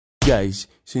guys,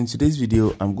 so in today's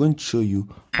video I'm going to show you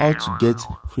how to get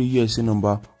free USA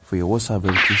number for your WhatsApp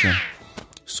verification.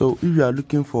 So if you are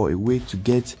looking for a way to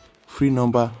get free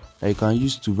number that you can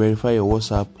use to verify your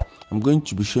WhatsApp, I'm going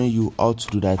to be showing you how to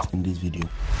do that in this video.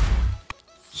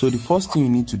 So the first thing you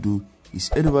need to do is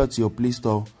head over to your Play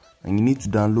Store and you need to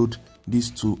download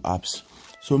these two apps.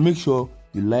 So make sure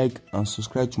you like and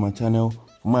subscribe to my channel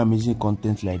for more amazing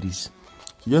content like this.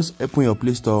 So just open your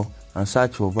Play Store and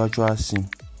search for virtual SIM.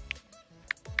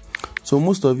 So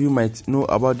most of you might know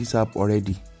about this app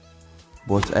already,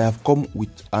 but I have come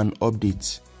with an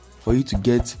update for you to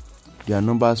get their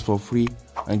numbers for free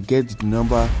and get the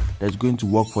number that's going to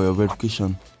work for your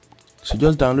verification. So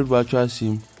just download virtual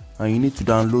SIM and you need to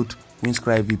download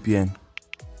winscribe VPN.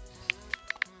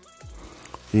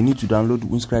 You need to download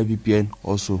winscribe VPN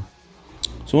also.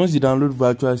 So once you download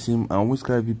virtual SIM and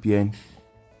winscribe VPN,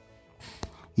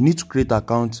 you need to create an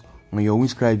account on your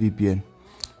winscribe VPN.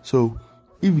 So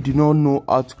if you do not know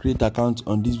how to create an account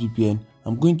on this VPN,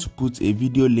 I'm going to put a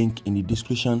video link in the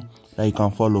description that you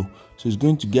can follow. So it's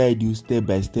going to guide you step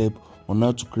by step on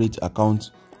how to create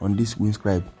account on this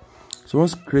winscribe. So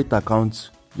once you create account,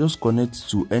 just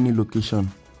connect to any location.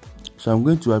 So I'm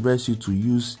going to advise you to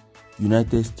use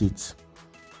United States.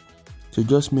 So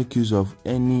just make use of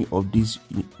any of these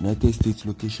United States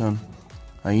location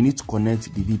and you need to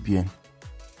connect the VPN.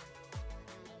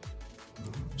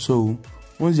 So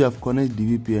once you have connected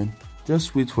the VPN,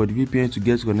 just wait for the VPN to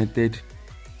get connected.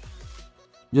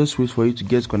 Just wait for it to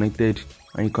get connected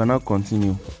and you can now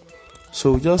continue.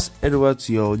 So just head over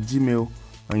to your Gmail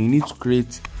and you need to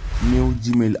create new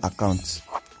Gmail account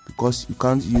because you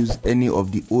can't use any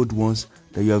of the old ones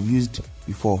that you have used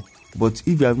before. But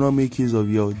if you have not made use of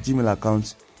your Gmail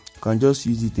account, you can just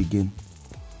use it again.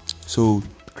 So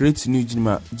create a new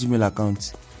Gmail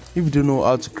account. If you don't know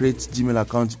how to create Gmail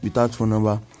account without phone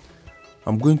number,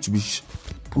 I'm going to be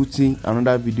putting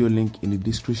another video link in the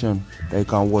description that you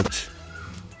can watch.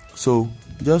 So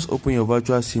just open your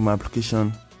virtual SIM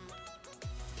application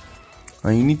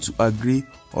and you need to agree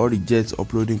or reject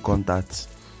uploading contacts.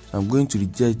 So I'm going to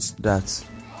reject that.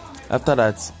 After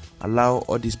that, allow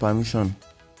all this permission.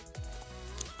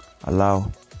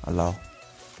 Allow.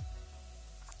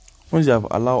 Once you have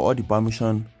allowed all the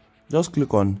permission, just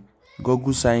click on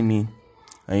Google sign in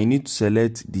and you need to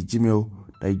select the Gmail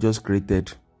that you just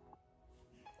created.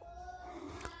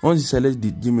 Once you select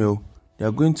the Gmail, they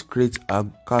are going to create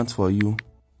an account for you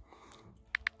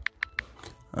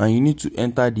and you need to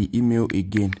enter the email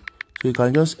again. So you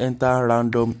can just enter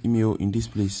random email in this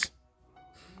place.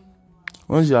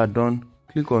 Once you are done,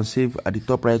 click on save at the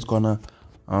top right corner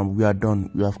and we are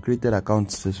done. We have created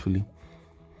account successfully.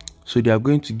 So they are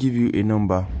going to give you a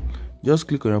number. Just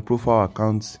click on your profile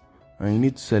account and you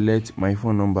need to select my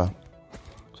phone number.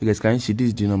 So guys, can you see this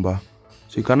is the number?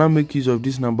 So you cannot make use of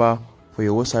this number for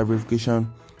your WhatsApp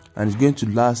verification and it's going to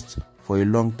last for a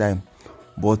long time.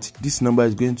 But this number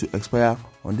is going to expire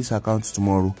on this account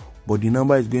tomorrow. But the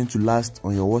number is going to last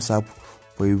on your WhatsApp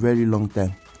for a very long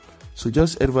time. So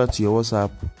just head over to your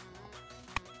WhatsApp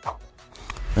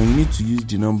and you need to use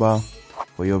the number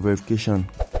for your verification.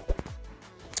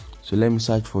 So let me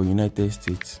search for United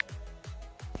States.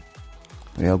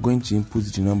 We are going to input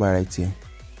the number right here.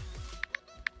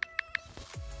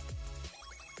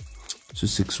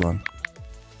 261.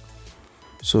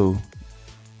 So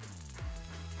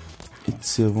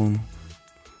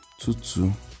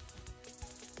 8722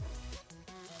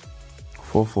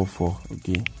 444.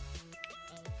 Okay.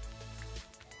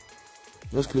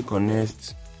 Just click on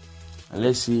next and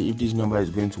let's see if this number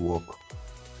is going to work.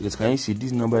 Because can you see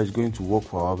this number is going to work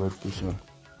for our verification.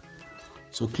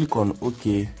 So click on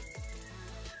OK.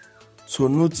 So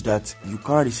note that you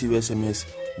can't receive SMS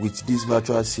with this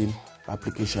virtual SIM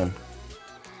application.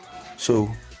 So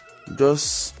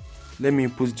just let me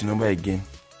put the number again.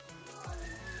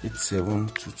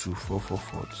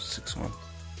 8722444261.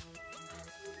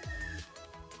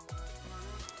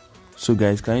 So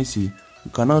guys, can you see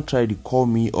you can now try the call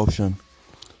me option.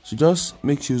 So just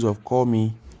make use of call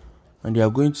me and they are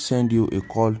going to send you a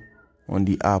call on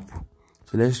the app.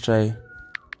 So let's try.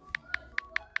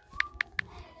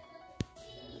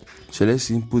 So let's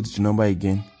input the number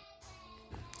again.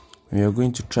 We are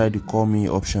going to try the call me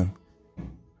option.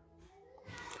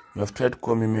 You have tried to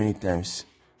call me many times.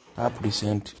 App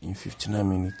resent in 59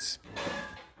 minutes.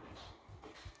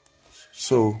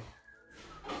 So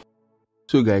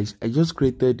guys, I just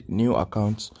created new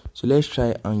accounts. So let's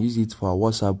try and use it for our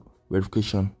WhatsApp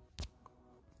verification.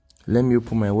 Let me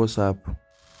open my WhatsApp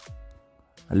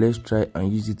and let's try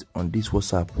and use it on this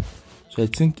WhatsApp. So I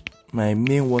think my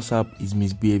main WhatsApp is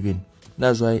misbehaving.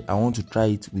 That's why I want to try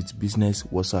it with business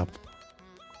WhatsApp.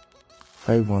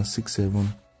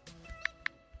 5167.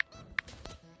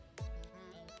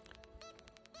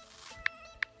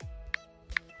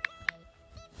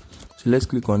 So let's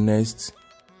click on next.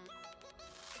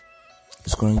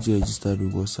 It's currently registered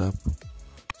with WhatsApp.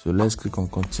 So let's click on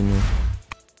continue.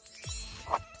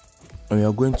 And we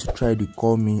are going to try the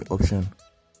call me option.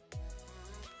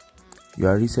 You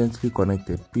are recently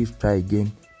connected. Please try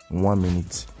again in 1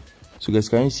 minute. So guys,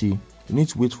 can you see? You need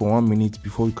to wait for 1 minute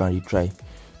before you can retry.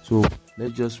 So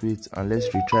let's just wait and let's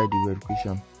retry the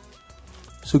verification.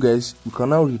 So guys, we can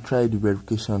now retry the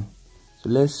verification. So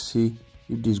let's see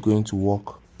if this is going to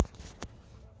work.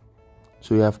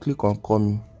 So you have clicked on call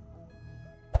me.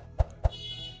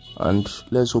 And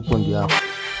let's open the app.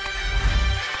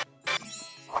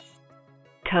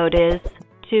 Code is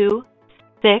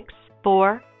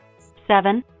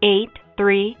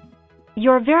 264783.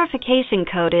 Your verification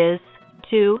code is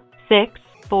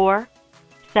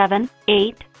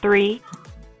 264783.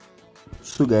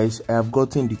 So guys, I have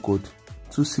gotten the code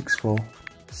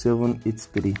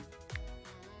 264783.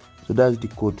 So that's the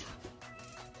code.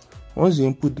 Once you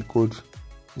input the code,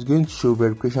 it's going to show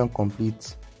verification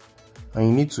complete, and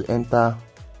you need to enter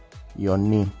your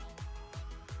name.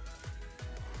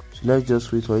 So let's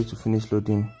just wait for it to finish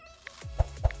loading,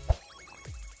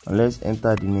 and let's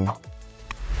enter the name.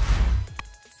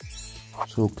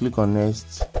 So click on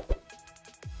next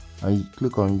and you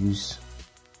click on use.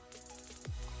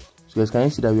 So guys, can you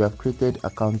see that we have created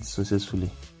account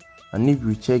successfully? And if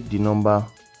we check the number,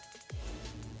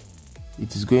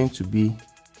 it is going to be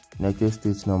United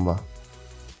States number.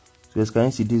 So guys, can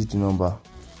you see this is the number?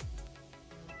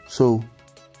 So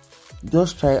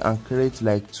just try and create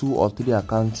like 2 or 3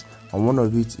 accounts, and one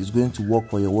of it is going to work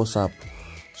for your WhatsApp.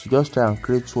 So just try and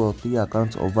create 2 or 3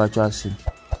 accounts of virtual SIM.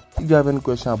 If you have any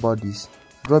question about this,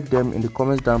 drop them in the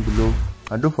comments down below,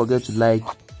 and don't forget to like,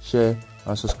 share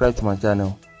and subscribe to my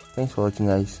channel. Thanks for watching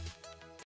guys.